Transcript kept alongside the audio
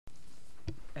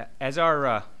As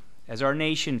our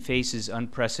nation faces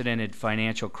unprecedented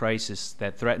financial crisis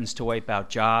that threatens to wipe out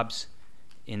jobs,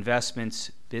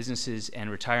 investments, businesses, and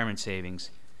retirement savings,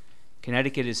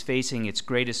 Connecticut is facing its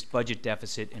greatest budget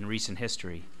deficit in recent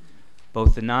history.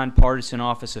 Both the non-partisan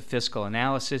Office of Fiscal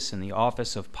Analysis and the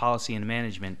Office of Policy and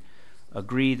Management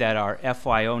agree that our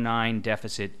FY09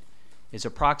 deficit is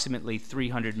approximately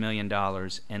 $300 million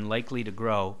and likely to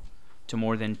grow to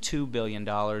more than $2 billion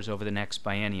over the next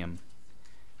biennium.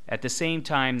 At the same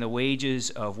time, the wages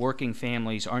of working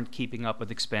families aren't keeping up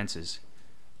with expenses.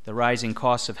 The rising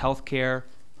costs of health care,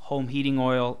 home heating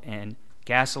oil, and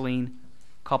gasoline,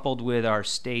 coupled with our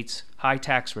state's high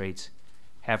tax rates,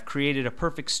 have created a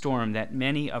perfect storm that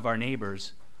many of our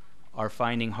neighbors are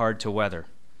finding hard to weather.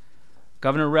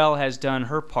 Governor Rell has done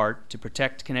her part to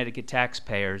protect Connecticut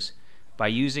taxpayers by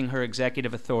using her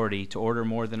executive authority to order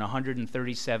more than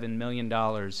 $137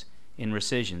 million in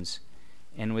rescissions,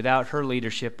 and without her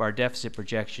leadership, our deficit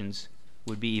projections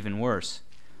would be even worse.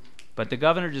 But the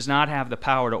governor does not have the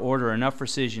power to order enough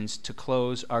rescissions to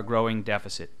close our growing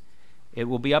deficit. It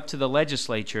will be up to the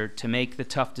legislature to make the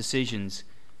tough decisions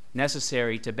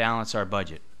necessary to balance our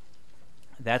budget.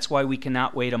 That's why we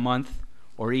cannot wait a month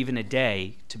or even a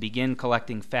day to begin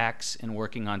collecting facts and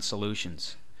working on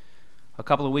solutions. A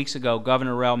couple of weeks ago,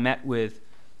 Governor Rell met with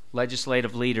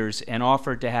legislative leaders and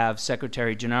offered to have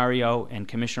Secretary Gennaro and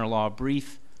Commissioner Law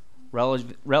brief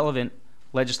relevant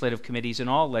legislative committees and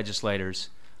all legislators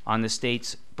on the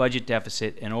state's budget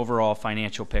deficit and overall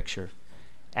financial picture.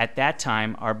 At that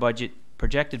time, our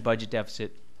projected budget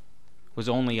deficit was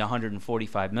only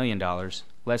 $145 million,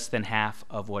 less than half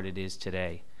of what it is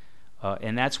today.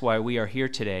 And that's why we are here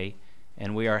today,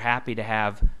 and we are happy to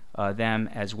have them,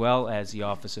 as well as the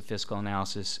Office of Fiscal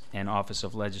Analysis and Office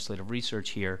of Legislative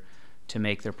Research, here to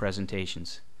make their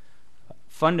presentations.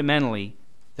 Fundamentally,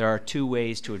 there are two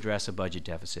ways to address a budget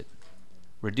deficit: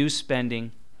 reduce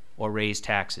spending or raise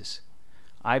taxes.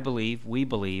 We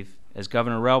believe, as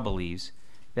Governor Rell believes,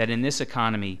 that in this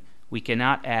economy we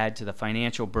cannot add to the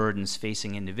financial burdens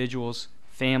facing individuals,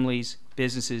 families,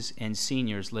 businesses, and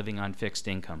seniors living on fixed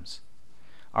incomes.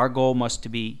 Our goal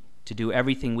must be to do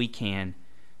everything we can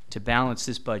to balance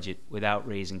this budget without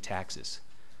raising taxes.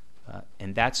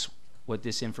 And that's what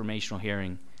this informational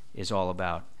hearing is all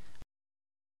about.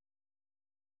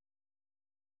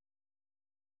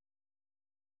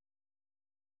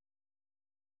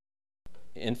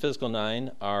 In fiscal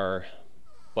 9, our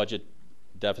budget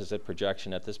deficit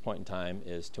projection at this point in time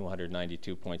is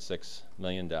 $292.6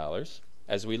 million.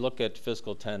 As we look at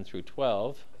fiscal 10 through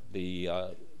 12, the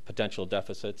potential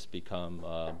deficits become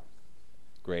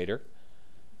greater.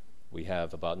 We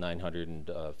have about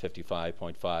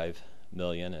 $955.5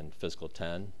 million in fiscal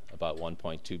 10, about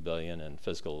 $1.2 billion in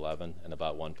fiscal 11, and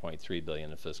about $1.3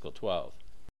 billion in fiscal 12.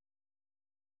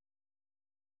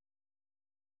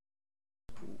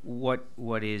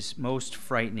 What is most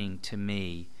frightening to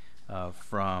me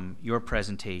from your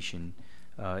presentation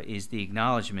is the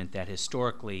acknowledgement that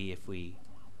historically, if we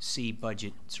see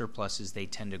budget surpluses, they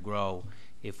tend to grow.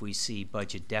 If we see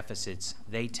budget deficits,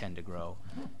 they tend to grow.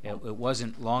 It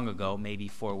wasn't long ago, maybe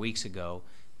 4 weeks ago,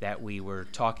 that we were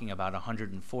talking about a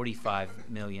 $145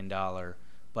 million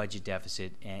budget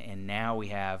deficit, and now we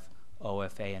have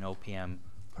OFA and OPM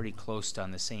pretty close to on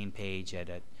the same page at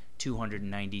a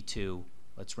 292,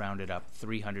 let's round it up,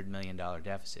 $300 million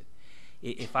deficit.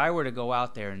 If I were to go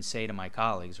out there and say to my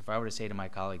colleagues, if I were to say to my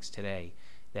colleagues today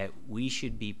that we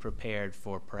should be prepared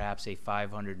for perhaps a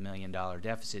 $500 million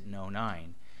deficit in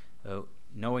 09,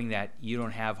 knowing that you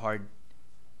don't have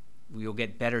you'll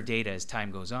get better data as time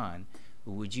goes on,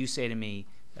 would you say to me,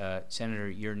 Senator,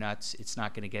 you're nuts, it's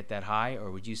not going to get that high,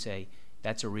 or would you say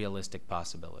that's a realistic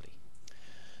possibility?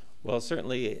 Well,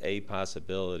 certainly a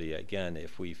possibility. Again,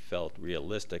 if we felt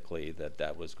realistically that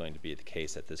that was going to be the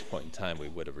case at this point in time, we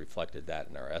would have reflected that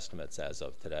in our estimates as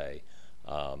of today.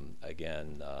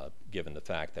 Again, given the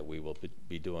fact that we will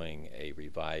be doing a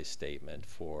revised statement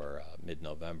for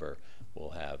mid-November, we'll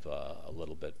have a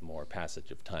little bit more passage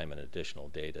of time and additional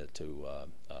data to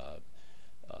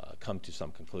come to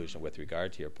some conclusion with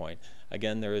regard to your point.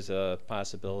 Again, there is a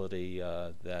possibility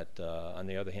that, on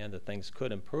the other hand, that things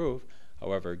could improve.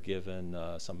 However, given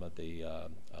some of the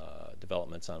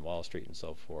developments on Wall Street and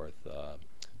so forth,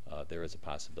 there is a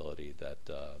possibility that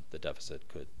the deficit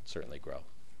could certainly grow.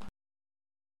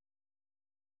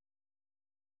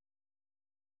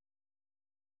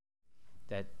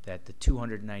 That the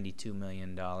 $292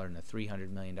 million and the $300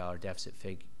 million deficit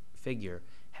figure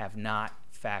have not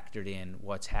factored in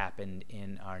what's happened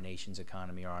in our nation's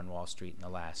economy or on Wall Street in the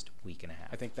last week and a half.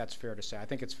 I think that's fair to say. I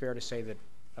think it's fair to say that,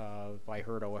 if I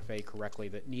heard OFA correctly,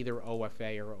 that neither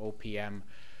OFA or OPM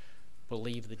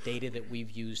believe the data that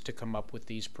we've used to come up with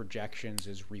these projections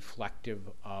is reflective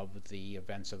of the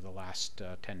events of the last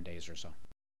 10 days or so.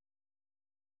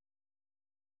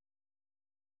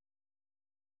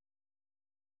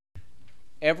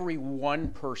 Every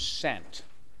 1%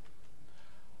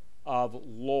 of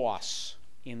loss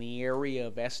in the area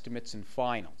of estimates and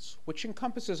finals, which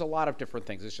encompasses a lot of different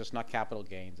things. It's just not capital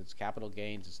gains. It's capital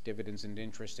gains, it's dividends and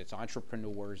interest, it's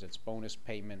entrepreneurs, it's bonus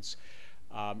payments,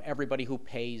 everybody who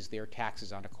pays their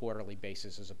taxes on a quarterly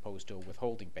basis as opposed to a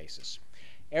withholding basis.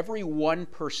 Every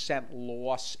 1%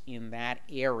 loss in that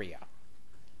area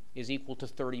is equal to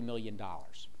 $30 million.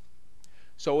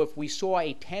 So if we saw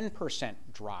a 10%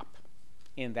 drop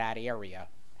in that area,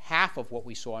 half of what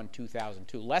we saw in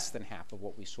 2002, less than half of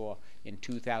what we saw in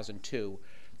 2002,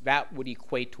 that would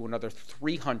equate to another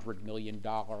 $300 million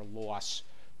loss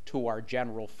to our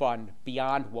general fund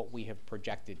beyond what we have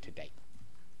projected to date.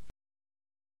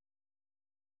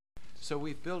 So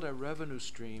we've built a revenue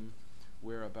stream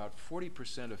where about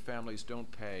 40% of families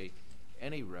don't pay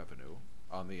any revenue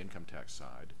on the income tax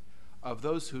side. Of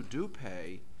those who do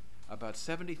pay, about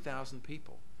 70,000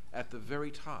 people at the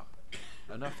very top,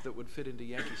 enough that would fit into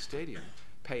Yankee Stadium,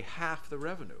 pay half the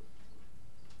revenue.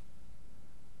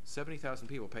 70,000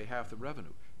 people pay half the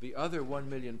revenue. The other 1.2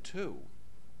 million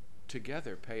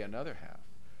together pay another half.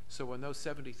 So when those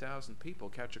 70,000 people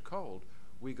catch a cold,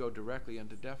 we go directly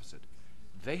into deficit.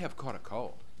 They have caught a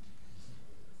cold.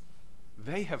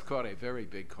 They have caught a very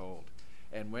big cold.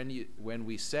 And when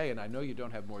we say, and I know you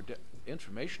don't have more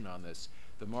information on this,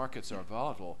 the markets are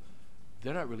volatile,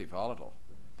 they're not really volatile.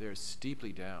 They're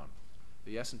steeply down.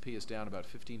 The S&P is down about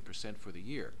 15% for the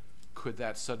year. Could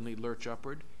that suddenly lurch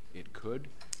upward? It could.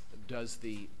 Does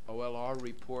the OLR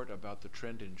report about the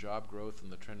trend in job growth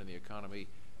and the trend in the economy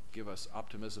give us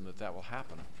optimism that that will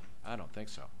happen? I don't think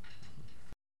so.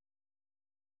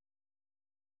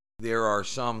 There are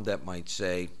some that might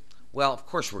say, well, of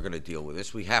course we're going to deal with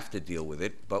this. We have to deal with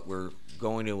it, but we're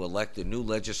going to elect a new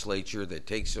legislature that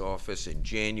takes office in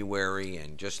January,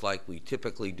 and just like we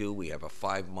typically do, we have a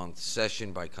 5-month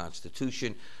session by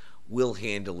Constitution. We'll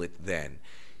handle it then.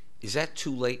 Is that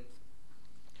too late?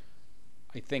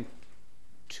 I think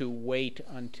to wait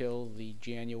until the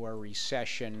January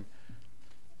session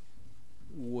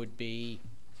would be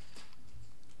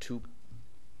to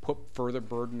put further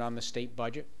burden on the state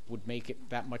budget, would make it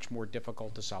that much more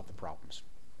difficult to solve the problems.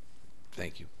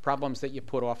 Thank you. Problems that you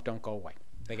put off don't go away.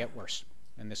 They get worse,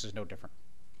 and this is no different.